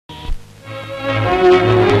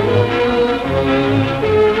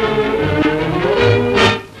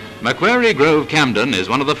Cherry Grove, Camden, is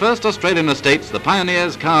one of the first Australian estates the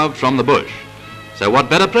pioneers carved from the bush. So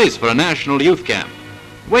what better place for a national youth camp?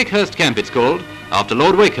 Wakehurst Camp it's called, after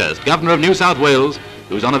Lord Wakehurst, Governor of New South Wales,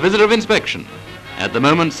 who's on a visit of inspection. At the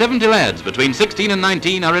moment, 70 lads between 16 and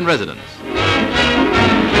 19 are in residence.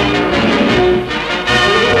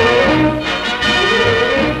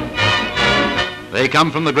 They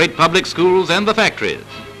come from the great public schools and the factories,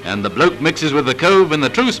 and the bloke mixes with the cove in the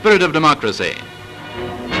true spirit of democracy.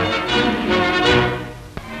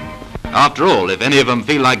 After all, if any of them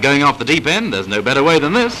feel like going off the deep end, there's no better way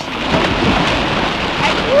than this.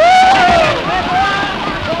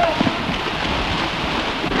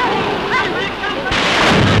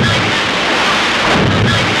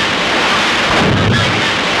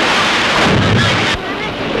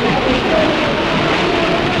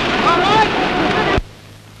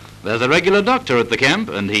 There's a regular doctor at the camp,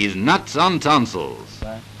 and he's nuts on tonsils.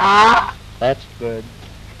 That's good.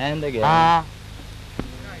 And again.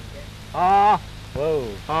 Whoa.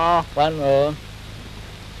 One more.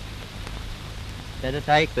 Better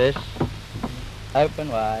take this. Open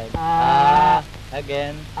wide.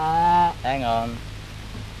 Again. Hang on.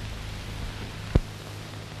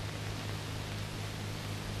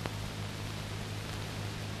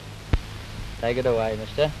 Take it away,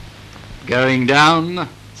 mister. Going down,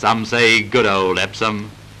 some say good old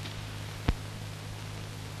Epsom.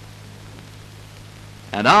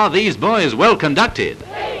 And are these boys well conducted?